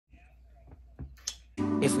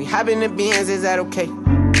If we hop in the Benz, is that okay?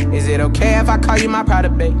 Is it okay if I call you my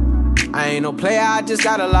pride, babe? I ain't no player, I just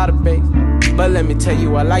got a lot of babe. But let me tell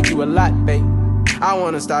you, I like you a lot, babe. I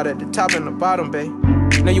wanna start at the top and the bottom, babe.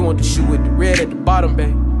 Now you want the shoe with the red at the bottom,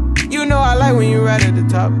 babe. You know I like when you right at the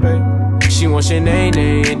top, babe. She wants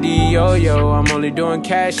Shanae and D-Yo-Yo. I'm only doing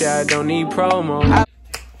cash, I don't need promo.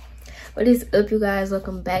 What is up, you guys?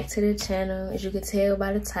 Welcome back to the channel. As you can tell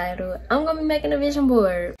by the title, I'm gonna be making a vision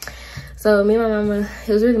board. So me and my mama,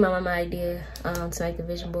 it was really my mama's idea to make the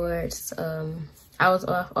vision boards. I was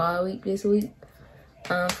off all week this week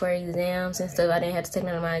for exams and stuff. I didn't have to take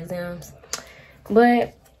none of my exams,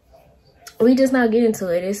 but we just now get into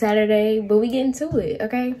it. It's Saturday, but we get into it,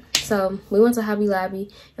 okay? So we went to Hobby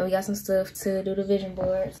Lobby and we got some stuff to do the vision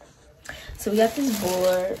boards. So we got this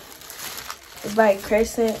board. It's by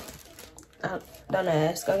Crescent. Don't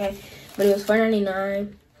ask, okay? But it was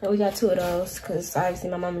 $4.99, and we got 2 of those because obviously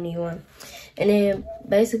my mama need one. And then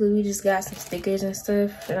basically we just got some stickers and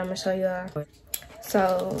stuff that I'm gonna show y'all.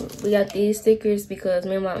 So we got these stickers because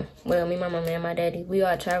me and my mama and my daddy, we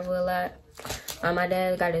all travel a lot. My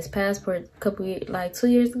dad got his passport a couple years, like 2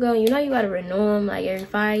 years ago. You know you gotta renew them like every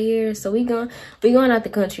 5 years. So we going out the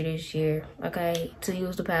country this year, okay, to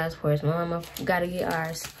use the passports. My mama gotta get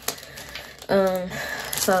ours.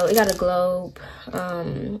 So it got a globe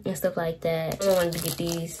and stuff like that. I wanted to get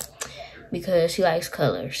these because she likes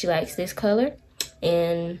color. She likes this color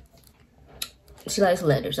and she likes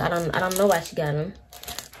letters. I don't know why she got them.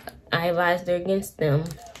 I advised her against them,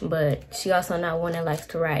 but she also not one that likes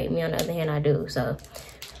to write. Me on the other hand, I do, so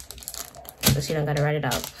she don't gotta write it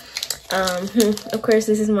out. Of course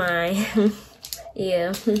this is mine.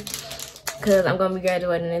 Yeah, because I'm gonna be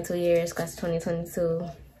graduating in 2 years, class 2022.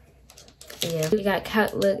 Yeah,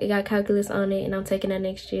 it got calculus on it, and I'm taking that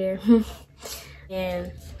next year.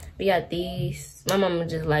 And we got these. My mama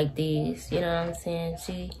just like these, you know what I'm saying?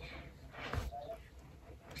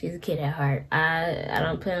 She's a kid at heart. I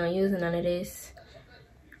don't plan on using none of this,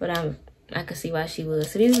 but I could see why she would.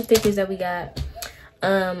 So these are the stickers that we got.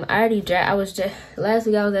 Last week I was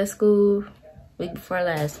at school. Week before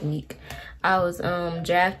last week, I was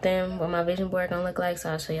drafting what my vision board gonna look like, so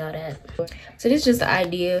I'll show y'all that. So this is just the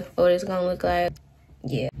idea of what it's gonna look like.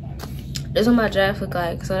 Yeah, this is what my draft look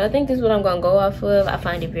like. So I think this is what I'm gonna go off of. I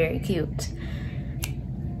find it very cute.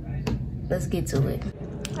 Let's get to it.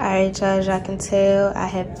 Alright, y'all, as y'all can tell, I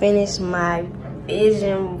have finished my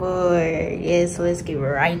vision board. Yes, so let's get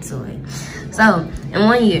right to it. So in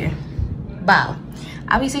 1 year, wow,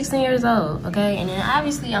 I'll be 16 years old, okay? And then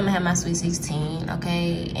obviously I'm gonna have my sweet 16,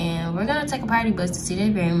 okay? And we're gonna take a party bus to see the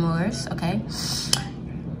Barrymores, okay?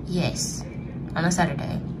 Yes, on a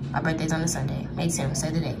Saturday. My birthday's on a Sunday. May 10th,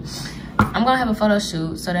 say the day. I'm gonna have a photo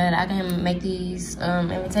shoot so that I can make these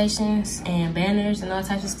invitations and banners and all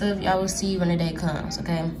types of stuff. Y'all will see when the day comes,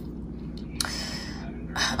 okay?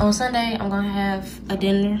 On Sunday, I'm gonna have a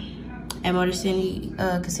dinner at Motor City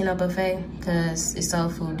Casino Buffet because it's Soul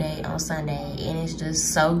Food Day on Sunday and it's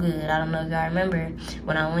just so good. I don't know if y'all remember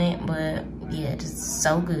when I went, but yeah, just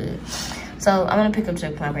so good. So I want a pickup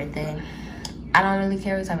truck for my birthday. I don't really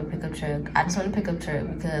care what type of pickup truck. I just want a pickup truck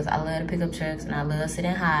because I love the pickup trucks and I love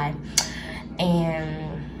sitting high.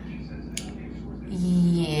 And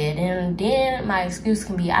yeah, then my excuse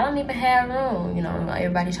can be I don't even have room. You know,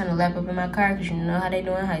 everybody trying to lap up in my car because you know how they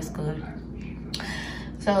do in high school.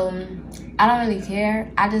 So I don't really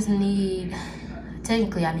care. I just need,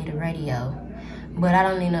 technically I need a radio, but I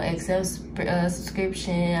don't need no XM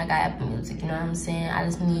subscription. I got Apple Music, you know what I'm saying? I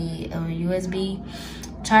just need a USB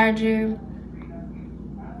charger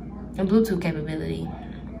and Bluetooth capability.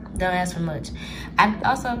 Don't ask for much. I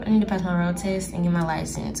also need to pass my road test and get my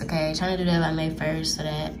license, okay? Trying to do that by May 1st so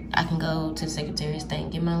that I can go to the Secretary of State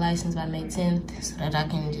and get my license by May 10th so that I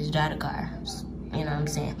can just drive the car. You know what I'm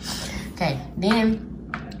saying? Okay, then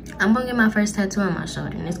I'm gonna get my first tattoo on my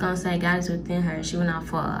shoulder, and it's gonna say God is within her, she will not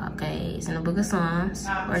fall, okay? It's in the book of Psalms,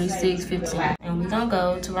 46:15. And we're gonna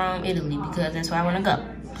go to Rome, Italy, because that's where I wanna go.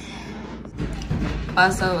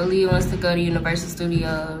 Also, Aaliyah wants to go to Universal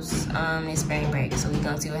Studios in spring break, so we're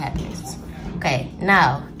gonna see what happens. Okay,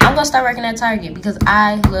 now, I'm gonna start working at Target because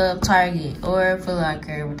I love Target or Foot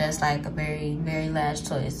Locker, but that's like a very, very last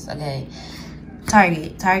choice, okay?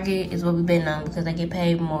 Target is what we've been on because they get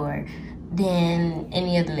paid more than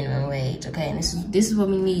any other minimum wage, okay? And this is what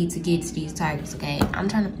we need to get to these Targets, okay? I'm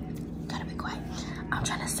trying to be quiet. I'm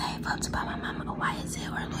trying to save up to buy my mama a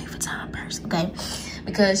YSL or a Louis Vuitton purse, okay?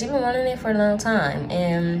 Because she's been wanting it for a long time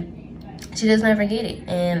and she just never get it.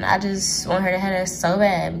 And I just want her to have that so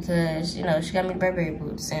bad because, you know, she got me Burberry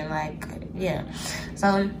boots and like, yeah.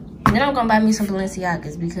 So then I'm gonna buy me some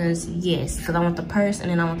Balenciagas because, yes, because I want the purse and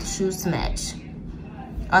then I want the shoes to match.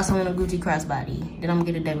 Also want a Gucci crossbody. Then I'm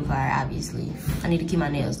gonna get a debit card, obviously. I need to keep my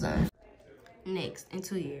nails done. Next, in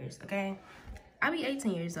 2 years, okay? I'll be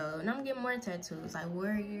 18 years old, and I'm getting more tattoos. Like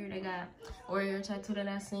Warrior, they got Warrior tattoo that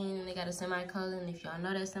I seen, and they got a semicolon. If y'all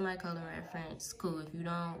know that semicolon reference, cool. If you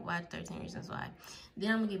don't, watch 13 Reasons Why.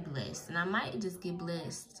 Then I'm gonna get blessed, and I might just get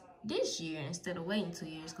blessed this year instead of waiting 2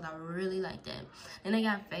 years, because I really like that. And they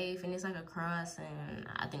got faith, and it's like a cross, and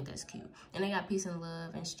I think that's cute. And they got peace and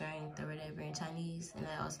love and strength or whatever in Chinese, and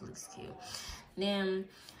that also looks cute. Then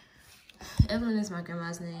Evelyn is my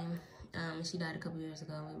grandma's name. She died a couple years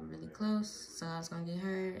ago. We were really close, so I was gonna get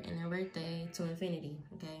her and her birthday to infinity,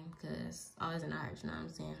 okay? Because always in Irish, you know what I'm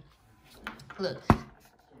saying? Look,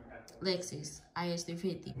 Lexus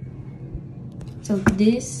IS350. So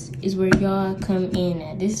this is where y'all come in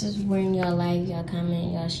at. This is when y'all like, y'all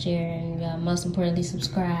comment, y'all share, and y'all most importantly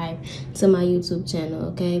subscribe to my YouTube channel,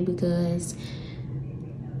 okay? Because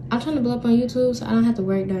I'm trying to blow up on YouTube so I don't have to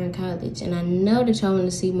work during college. And I know that y'all want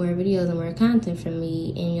to see more videos and more content from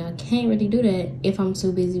me. And y'all can't really do that if I'm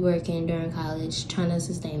too busy working during college, trying to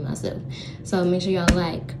sustain myself. So make sure y'all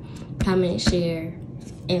like, comment, share,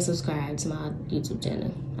 and subscribe to my YouTube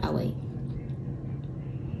channel. I'll wait.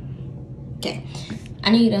 Okay.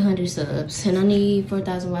 I need 100 subs and I need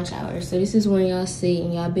 4,000 watch hours. So this is when y'all see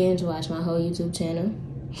and y'all binge watch my whole YouTube channel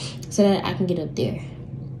so that I can get up there.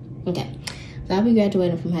 Okay. So I'll be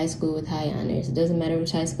graduating from high school with high honors. It doesn't matter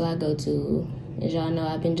which high school I go to. As y'all know,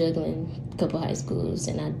 I've been juggling a couple high schools,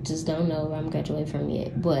 and I just don't know where I'm graduating from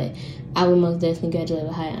yet. But I will most definitely graduate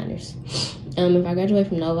with high honors. If I graduate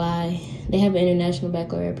from Novi, they have an international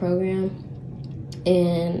baccalaureate program,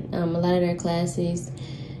 and a lot of their classes,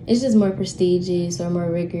 it's just more prestigious or more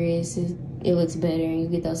rigorous. It looks better, and you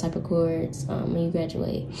get those type of cords when you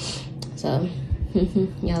graduate. So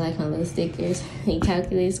y'all like my little stickers and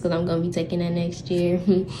calculus, because I'm gonna be taking that next year.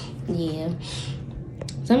 Yeah,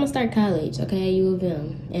 so I'm gonna start college, okay, at U of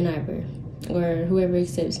M, Ann Arbor, or whoever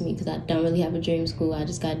accepts me, because I don't really have a dream school. I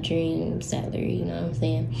just got dream salary, you know what I'm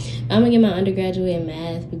saying? I'm gonna get my undergraduate in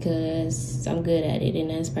math because I'm good at it, and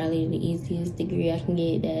that's probably the easiest degree I can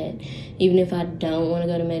get, that even if I don't want to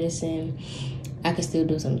go to medicine, I can still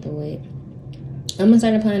do something with. I'm gonna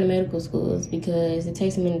start applying to medical schools because it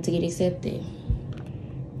takes a minute to get accepted.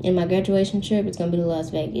 And my graduation trip is gonna be to Las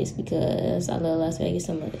Vegas because I love Las Vegas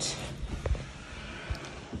so much.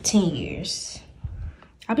 10 years.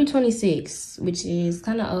 I'll be 26, which is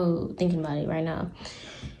kind of old thinking about it right now.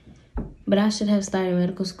 But I should have started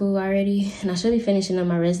medical school already, and I should be finishing up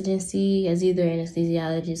my residency as either an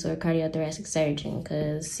anesthesiologist or a cardiothoracic surgeon,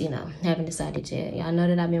 because, you know, haven't decided yet. Y'all know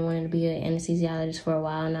that I've been wanting to be an anesthesiologist for a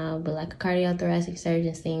while now, but like a cardiothoracic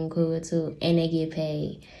surgeon seem cool too, and they get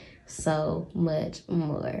paid so much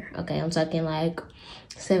more. Okay, I'm talking like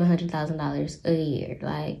 $700,000 a year.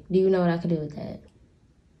 Like, do you know what I could do with that?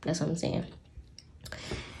 That's what I'm saying.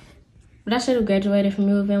 But I should have graduated from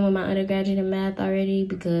U of M with my undergraduate in math already,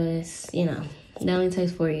 because, you know, that only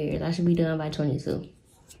takes 4 years. I should be done by 22.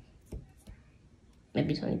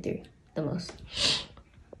 Maybe 23, the most.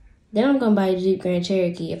 Then I'm gonna buy a Jeep Grand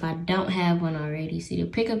Cherokee if I don't have one already. See, the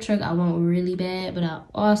pickup truck I want really bad, but I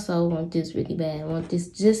also want this really bad. I want this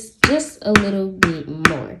just a little bit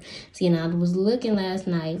more. See, and I was looking last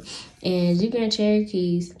night, and Jeep Grand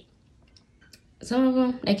Cherokees, some of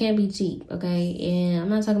them, they can't be cheap, okay? And I'm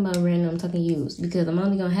not talking about random, I'm talking used, because I'm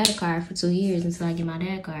only gonna have a car for 2 years until I get my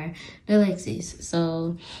dad's car, the Lexus.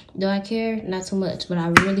 So, do I care? Not too much, but I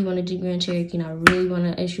really want a Jeep Grand Cherokee, and I really want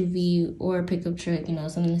an SUV or a pickup truck, you know,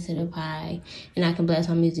 something to sit up high, and I can blast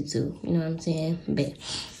my music too, you know what I'm saying?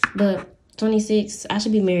 But 26, I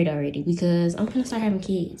should be married already, because I'm gonna start having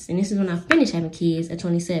kids, and this is when I finish having kids at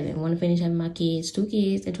 27. I want to finish having my kids, 2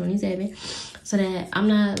 kids at 27, so that I'm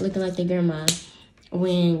not looking like their grandma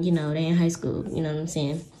when, you know, they're in high school, you know what I'm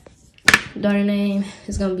saying? Daughter name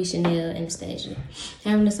is gonna be Chanel Anastasia.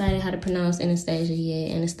 I haven't decided how to pronounce Anastasia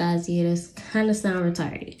yet. Anastasia, that's kind of sound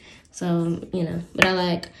retarded. So, you know, but I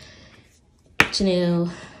like Chanel.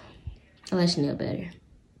 I like Chanel better.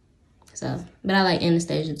 So, but I like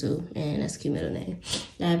Anastasia too, and that's a cute middle name.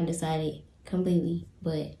 I haven't decided completely,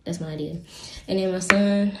 but that's my idea. And then my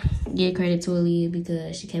son, give credit to Aaliyah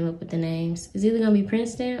because she came up with the names. It's either gonna be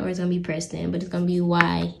Princeton or it's gonna be Preston, but it's gonna be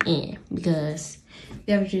YN because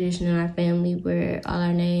we have a tradition in our family where all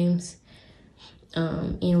our names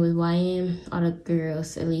end with YN, all the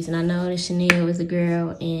girls at least. And I know that Chanel is a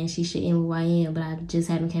girl and she should end with YN, but I just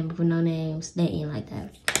haven't came up with no names that end like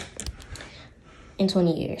that in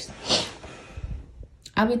 20 years.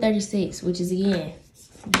 I'll be 36, which is, again,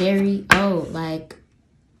 very old. Like,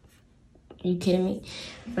 You kidding me?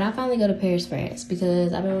 But I finally go to Paris, France,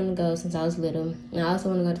 because I've been wanting to go since I was little. And I also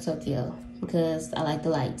want to go to Tokyo because I like the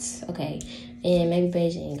lights, okay? And maybe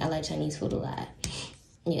Beijing. I like Chinese food a lot.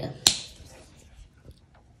 Yeah.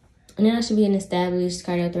 And then I should be an established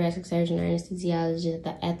cardiothoracic surgeon or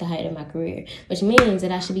anesthesiologist at the height of my career, which means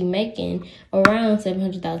that I should be making around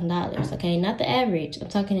 $700,000, okay? Not the average. I'm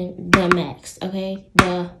talking the max, okay?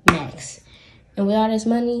 The max. And with all this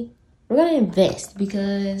money, we're going to invest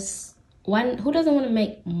because who doesn't want to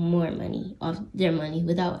make more money off their money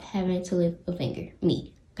without having to lift a finger?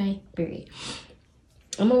 Me, okay? Period.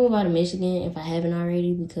 I'm going to move out of Michigan if I haven't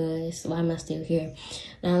already because why am I still here?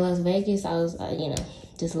 Now, Las Vegas, I was,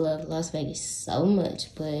 just love Las Vegas so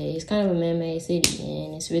much, but it's kind of a man-made city,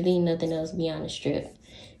 and it's really nothing else beyond the Strip,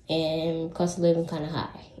 and cost of living kind of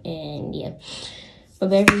high, and yeah.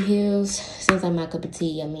 But Beverly Hills seems like my cup of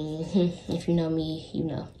tea. I mean, if you know me, you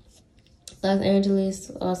know. Los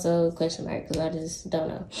Angeles, also question mark, because I just don't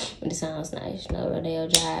know, but it sounds nice, you know, Rodeo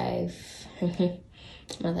Drive,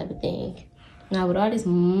 my type of thing. Now, with all this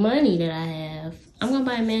money that I have, I'm going to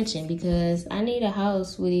buy a mansion because I need a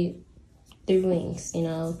house with 3 wings, you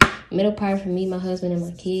know. Middle part for me, my husband, and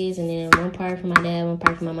my kids, and then one part for my dad, one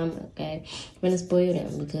part for my mama, okay? I'm going to spoil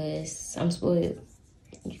them because I'm spoiled.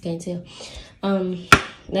 You can't tell.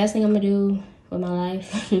 Last thing I'm going to do with my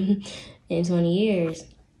life in 20 years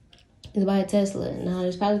is buy a Tesla. Now,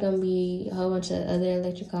 there's probably going to be a whole bunch of other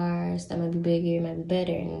electric cars that might be bigger, might be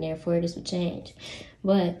better, and therefore this would change.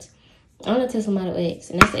 But I want a Tesla Model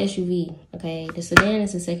X, and that's the SUV, okay? The sedan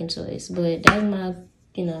is the second choice, but that's my,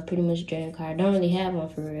 pretty much dream car. I don't really have one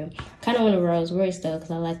for real. Kind of want a Rolls Royce, though,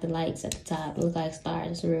 because I like the lights at the top. It look like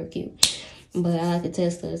stars. It's real cute. But I like the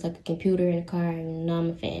Tesla. It's like a computer in a car, and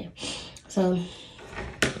I'm a fan. So,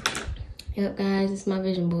 yep, guys, it's my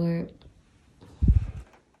vision board.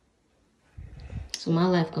 So my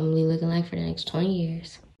life gonna be looking like for the next 20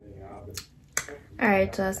 years.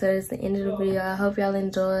 Alright, y'all, so that's the end of the video. I hope y'all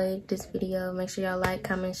enjoyed this video. Make sure y'all like,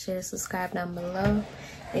 comment, share, subscribe down below.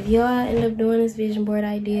 If y'all end up doing this vision board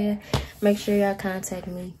idea, make sure y'all contact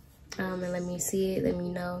me and let me see it. Let me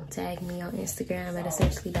know. Tag me on Instagram at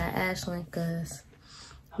essentially.ashlyn, because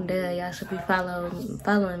y'all should be following me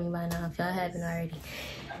by now if y'all haven't already.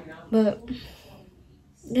 But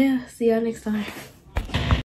yeah, see y'all next time.